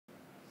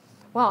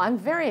Well, I'm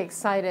very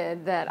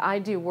excited that I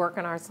do work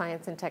on our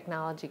Science and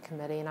Technology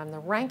Committee, and I'm the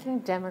ranking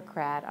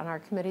Democrat on our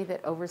committee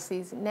that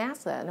oversees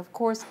NASA. And of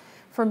course,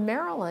 for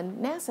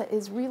Maryland, NASA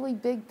is really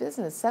big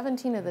business.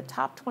 17 of the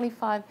top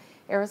 25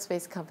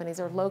 aerospace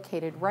companies are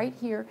located right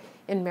here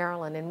in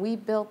Maryland, and we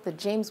built the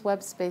James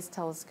Webb Space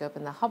Telescope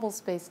and the Hubble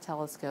Space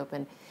Telescope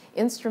and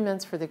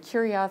instruments for the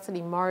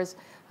Curiosity Mars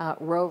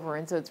rover.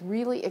 And so it's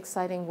really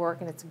exciting work,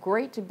 and it's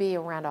great to be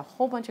around a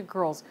whole bunch of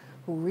girls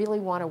who really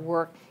want to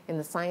work in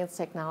the science,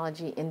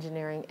 technology,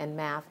 engineering, and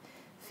math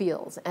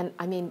fields. And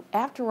I mean,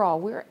 after all,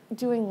 we're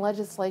doing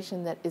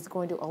legislation that is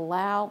going to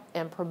allow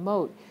and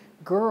promote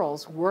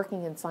girls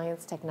working in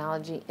science,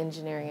 technology,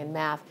 engineering, and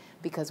math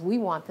because we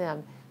want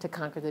them to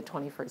conquer the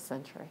 21st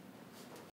century.